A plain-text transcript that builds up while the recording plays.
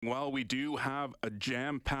Well, we do have a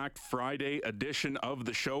jam-packed Friday edition of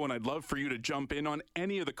the show, and I'd love for you to jump in on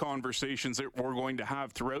any of the conversations that we're going to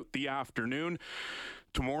have throughout the afternoon.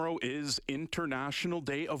 Tomorrow is International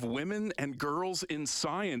Day of Women and Girls in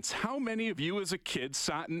Science. How many of you as a kid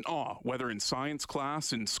sat in awe, whether in science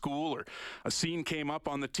class, in school, or a scene came up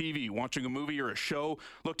on the TV, watching a movie or a show,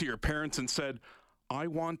 looked at your parents and said, I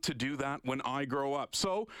want to do that when I grow up?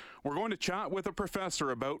 So we're going to chat with a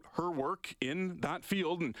professor about her work in that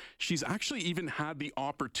field, and she's actually even had the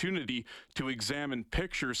opportunity to examine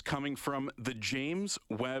pictures coming from the James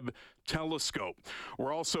Webb Telescope.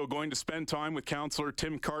 We're also going to spend time with Councillor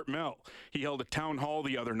Tim Cartmel. He held a town hall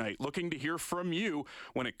the other night looking to hear from you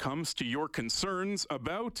when it comes to your concerns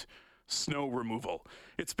about snow removal.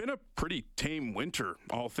 It's been a pretty tame winter,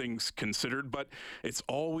 all things considered, but it's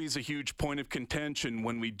always a huge point of contention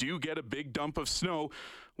when we do get a big dump of snow.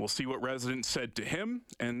 We'll see what residents said to him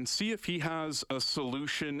and see if he has a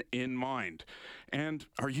solution in mind. And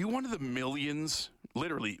are you one of the millions,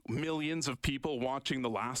 literally millions of people watching The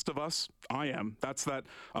Last of Us? I am. That's that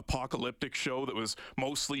apocalyptic show that was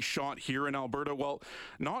mostly shot here in Alberta. Well,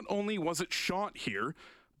 not only was it shot here,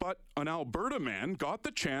 but an Alberta man got the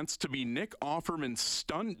chance to be Nick Offerman's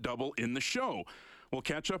stunt double in the show. We'll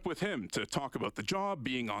catch up with him to talk about the job,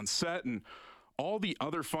 being on set, and all the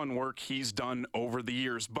other fun work he's done over the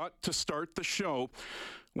years. But to start the show,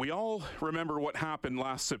 we all remember what happened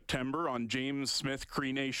last September on James Smith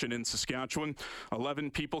Cree Nation in Saskatchewan. 11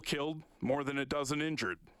 people killed, more than a dozen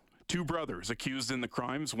injured. 2 brothers accused in the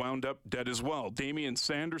crimes wound up dead as well. Damian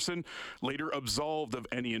Sanderson later absolved of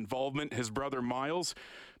any involvement, his brother Miles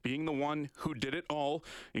being the one who did it all,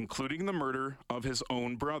 including the murder of his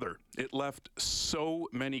own brother. It left so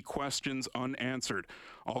many questions unanswered.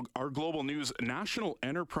 Our Global News national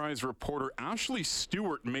enterprise reporter Ashley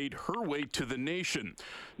Stewart made her way to the Nation,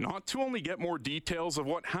 not to only get more details of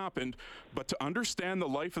what happened, but to understand the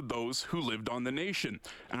life of those who lived on the Nation.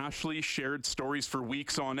 Ashley shared stories for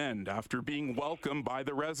weeks on end after being welcomed by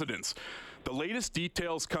the residents. The latest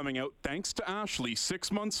details coming out, thanks to Ashley,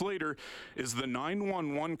 6 months later, is the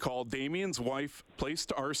 911 call Damian's wife placed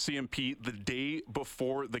to RCMP the day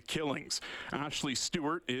before the killings. Ashley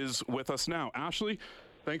Stewart is with us now. Ashley,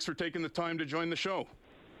 thanks for taking the time to join the show.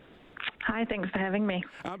 Hi, thanks for having me.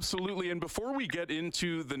 Absolutely. And before we get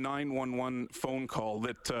into the 911 phone call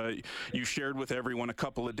that you shared with everyone a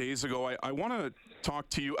couple of days ago, I want to talk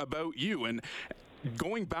to you about you. And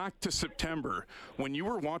going back to September, when you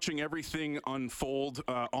were watching everything unfold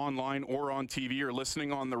online or on TV or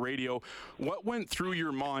listening on the radio, what went through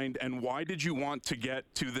your mind and why did you want to get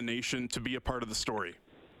to the Nation to be a part of the story?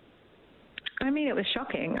 I mean, it was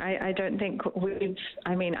shocking. I don't think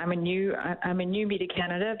I'm a new Media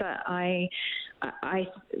Canada, but I,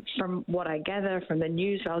 from what I gather from the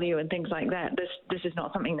news value and things like that, this is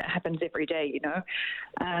not something that happens every day,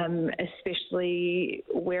 especially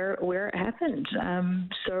where it happened.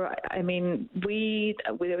 So, I mean,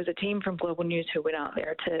 there was a team from Global News who went out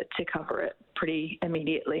there to cover it pretty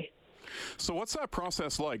immediately. So what's that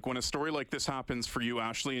process like when a story like this happens for you,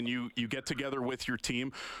 Ashley, and you get together with your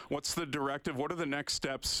team? What's the directive? What are the next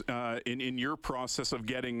steps in your process of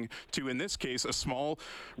getting to, in this case, a small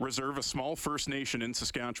reserve, a small First Nation in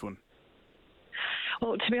Saskatchewan?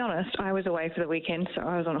 Well, to be honest, I was away for the weekend, so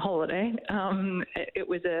I was on holiday.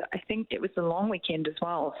 I think it was a long weekend as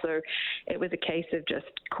well, so it was a case of just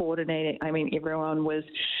coordinating. I mean, everyone was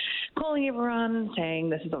calling everyone, saying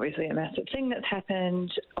this is obviously a massive thing that's happened.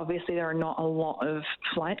 Obviously, there are not a lot of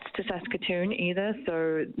flights to Saskatoon either,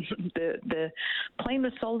 so the plane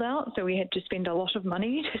was sold out, so we had to spend a lot of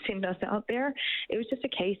money to send us out there. It was just a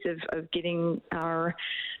case of getting our,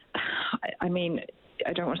 I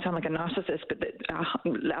don't want to sound like a narcissist, but our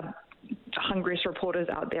hungriest reporters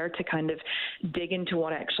out there to kind of dig into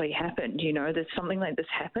what actually happened. There's something like this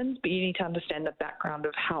happens, but you need to understand the background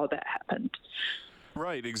of how that happened.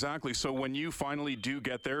 Right, exactly. So when you finally do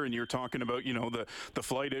get there and you're talking about, the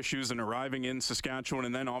flight issues and arriving in Saskatchewan,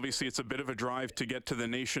 and then obviously it's a bit of a drive to get to the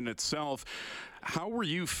Nation itself, how were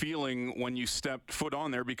you feeling when you stepped foot on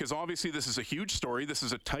there? Because obviously this is a huge story. This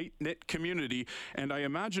is a tight-knit community. And I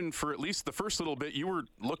imagine for at least the first little bit, you were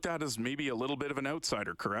looked at as maybe a little bit of an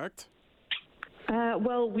outsider, correct?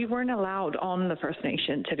 Well, we weren't allowed on the First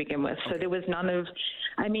Nation to begin with. So there was none of,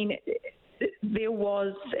 there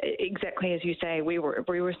was, exactly as you say, we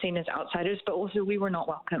were seen as outsiders, but also we were not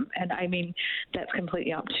welcome. And I mean, that's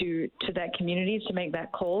completely up to that community to make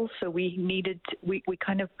that call. So we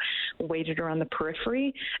kind of waited around the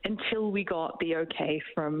periphery until we got the okay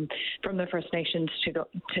from the First Nations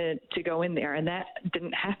to go in there, and that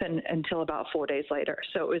didn't happen until about 4 days later.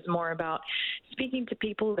 So it was more about speaking to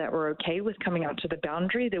people that were okay with coming out to the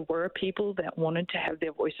boundary. There were people that wanted to have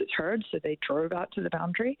their voices heard, so they drove out to the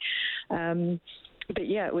boundary. But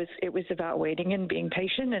yeah, it was about waiting and being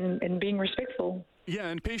patient and being respectful. Yeah,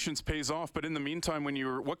 and patience pays off. But in the meantime,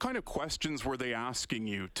 what kind of questions were they asking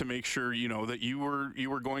you to make sure that you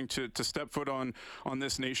were going to step foot on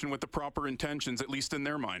this nation with the proper intentions, at least in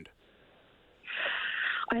their mind?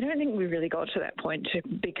 I don't think we really got to that point, to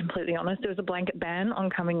be completely honest. There was a blanket ban on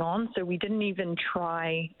coming on, so we didn't even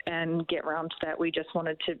try and get around to that. We just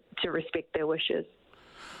wanted to respect their wishes.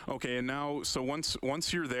 Okay, and now, so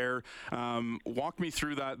once you're there, walk me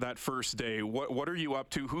through that first day. What are you up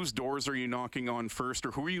to? Whose doors are you knocking on first,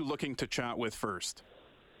 or who are you looking to chat with first?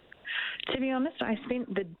 To be honest, I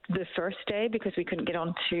spent the first day, because we couldn't get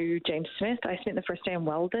on to James Smith, I spent the first day in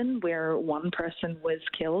Weldon, where one person was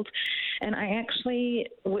killed. And I actually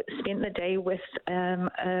spent the day with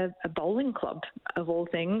a bowling club, of all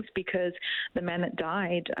things, because the man that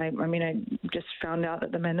died, I just found out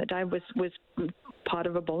that the man that died was part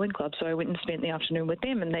of a bowling club. So I went and spent the afternoon with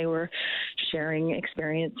them, and they were sharing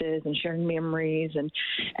experiences and sharing memories,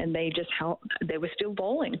 and they were still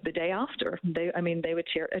bowling the day after. They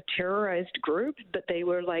were a terrorized group, but they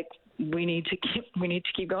were like, we need to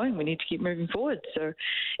keep going. We need to keep moving forward. So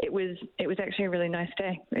it was actually a really nice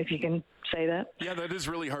day, if you can say that. Yeah, that is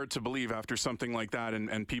really hard to believe after something like that,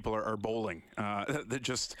 and people are bowling.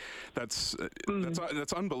 That's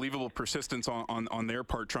unbelievable persistence on their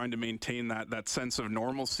part, trying to maintain that sense of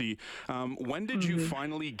normalcy. When did you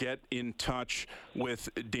finally get in touch with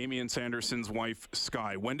Damian Sanderson's wife,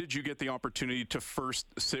 Sky? When did you get the opportunity to first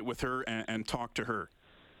sit with her and talk to her?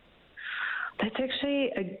 That's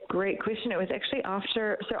actually a great question. It was actually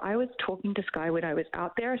so I was talking to Sky when I was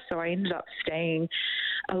out there, so I ended up staying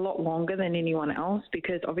a lot longer than anyone else,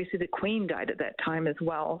 because obviously the Queen died at that time as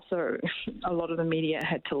well, so a lot of the media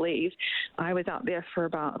had to leave. I was out there for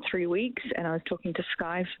about 3 weeks, and I was talking to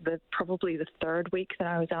Sky for probably the third week that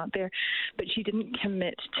I was out there, but she didn't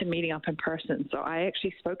commit to meeting up in person. So I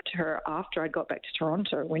actually spoke to her after I got back to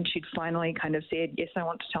Toronto, when she'd finally kind of said, yes, I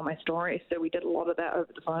want to tell my story. So we did a lot of that over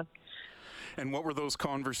the phone. And what were those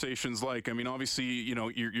conversations like? I mean, obviously,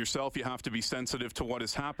 yourself, you have to be sensitive to what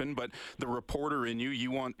has happened, but the reporter in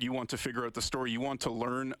you want to figure out the story. You want to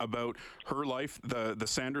learn about her life, the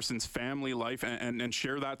Sandersons' family life, and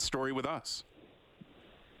share that story with us.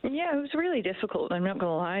 Yeah, it was really difficult. I'm not going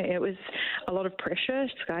to lie. It was a lot of pressure.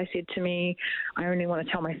 Sky said to me, I only want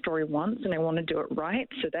to tell my story once, and I want to do it right.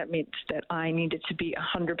 So that meant that I needed to be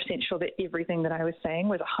 100% sure that everything that I was saying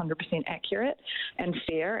was 100% accurate and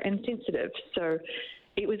fair and sensitive. So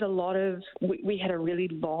it was a lot of, we had a really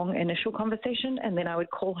long initial conversation, and then I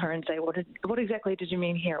would call her and say, what exactly did you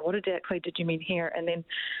mean here? What exactly did you mean here? And then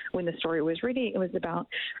when the story was ready, it was about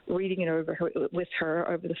reading it with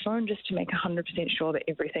her over the phone, just to make 100% sure that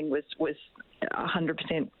everything was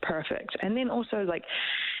 100% perfect. And then also,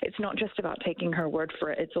 it's not just about taking her word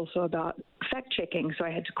for it, it's also about fact checking. So I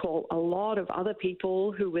had to call a lot of other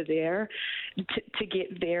people who were there to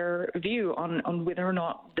get their view on whether or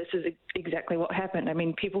not this is exactly what happened. I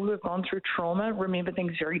mean, people who have gone through trauma remember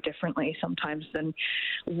things very differently sometimes than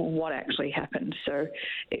what actually happened. So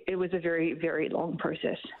it was a very, very long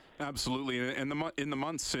process. Absolutely, and in the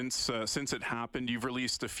months since it happened, you've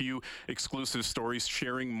released a few exclusive stories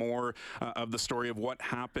sharing more of the story of what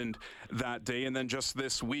happened that day, and then just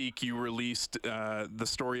this week you released the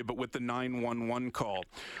story with the 911 call.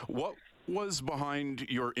 What was behind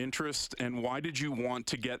your interest, and why did you want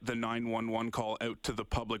to get the 911 call out to the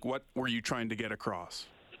public? What were you trying to get across?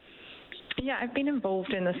 Yeah, I've been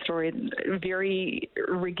involved in the story very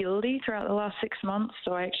regularly throughout the last 6 months.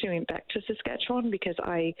 So I actually went back to Saskatchewan because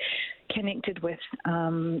I connected with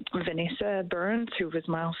Vanessa Burns, who was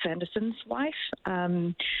Miles Sanderson's wife.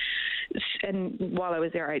 And while I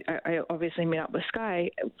was there, I obviously met up with Sky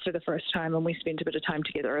for the first time, and we spent a bit of time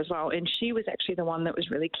together as well. And she was actually the one that was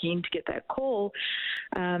really keen to get that call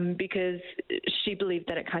because she believed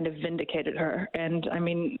that it kind of vindicated her. And I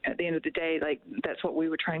mean, at the end of the day, that's what we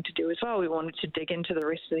were trying to do as well. We wanted to dig into the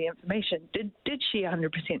rest of the information. Did she 100%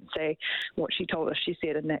 say what she told us she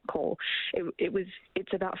said in that call?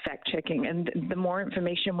 It's about fact checking, and the more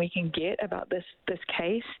information we can get about this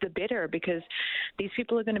case, the better, because these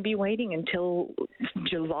people are going to be waiting meeting until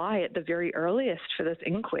July at the very earliest for this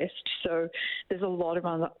inquest. So there's a lot of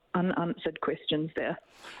unanswered questions there.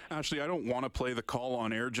 Ashley, I don't want to play the call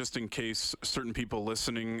on air just in case certain people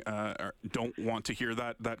listening don't want to hear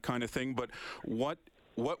that kind of thing. But what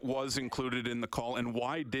was included in the call, and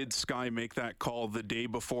why did Skye make that call the day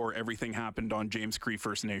before everything happened on James Cree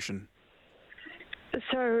First Nation?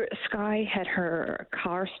 So Skye had her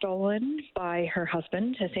car stolen by her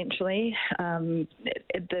husband, essentially.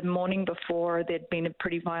 The morning before, there'd been a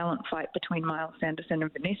pretty violent fight between Miles Sanderson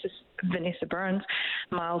and Vanessa Burns.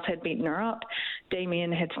 Miles had beaten her up.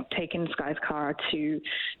 Damien had taken Skye's car to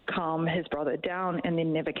calm his brother down and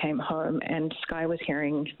then never came home. And Skye was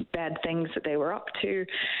hearing bad things that they were up to.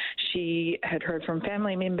 She had heard from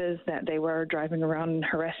family members that they were driving around and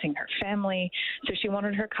harassing her family. So she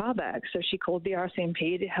wanted her car back. So she called the RCMP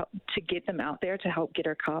to get them out there to help get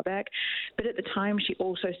her car back. But at the time, she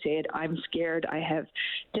also said, "I'm scared. I have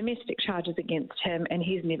domestic charges against him and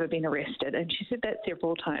he's never been arrested." And she said that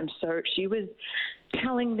several times. So she was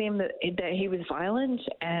telling them that he was violent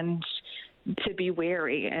and to be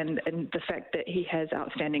wary, and the fact that he has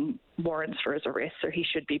outstanding warrants for his arrest, so he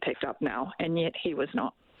should be picked up now, and yet he was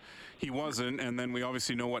not. He wasn't, and then we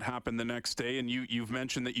obviously know what happened the next day, and you've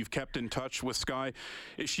mentioned that you've kept in touch with Skye.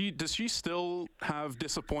 Does she still have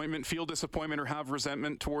feel disappointment, or have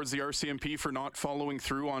resentment towards the RCMP for not following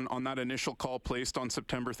through on that initial call placed on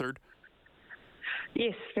September 3rd?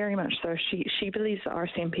 Yes, very much so. She believes the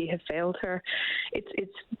RCMP have failed her.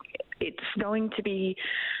 It's going to be.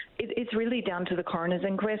 It's really down to the coroner's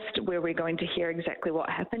inquest, where we're going to hear exactly what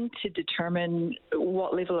happened to determine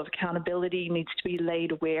what level of accountability needs to be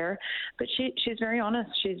laid where. But she's very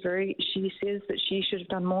honest. She says that she should have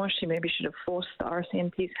done more. She maybe should have forced the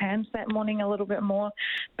RCMP's hands that morning a little bit more.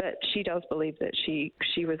 But she does believe that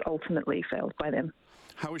she was ultimately failed by them.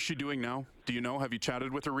 How is she doing now? Do you know? Have you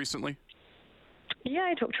chatted with her recently? Yeah,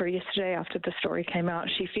 I talked to her yesterday after the story came out.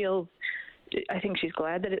 I think she's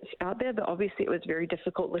glad that it's out there, but obviously it was very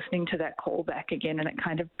difficult listening to that call back again, and it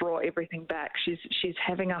kind of brought everything back. She's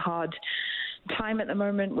having a hard time at the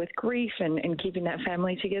moment with grief and keeping that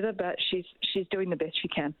family together, but she's doing the best she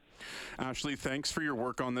can. Ashley, thanks for your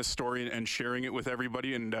work on this story and sharing it with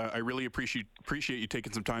everybody, and I really appreciate you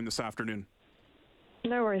taking some time this afternoon.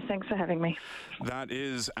 No worries. Thanks for having me. That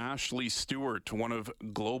is Ashley Stewart, one of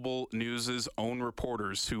Global News' own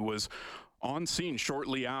reporters, who was on scene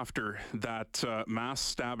shortly after that mass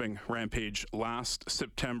stabbing rampage last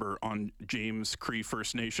September on James Cree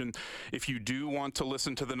First Nation. If you do want to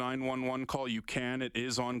listen to the 911 call, you can. It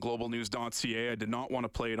is on globalnews.ca. I did not want to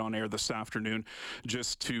play it on air this afternoon,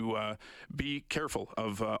 just to be careful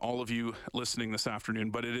of all of you listening this afternoon,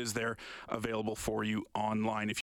 but it is there available for you online.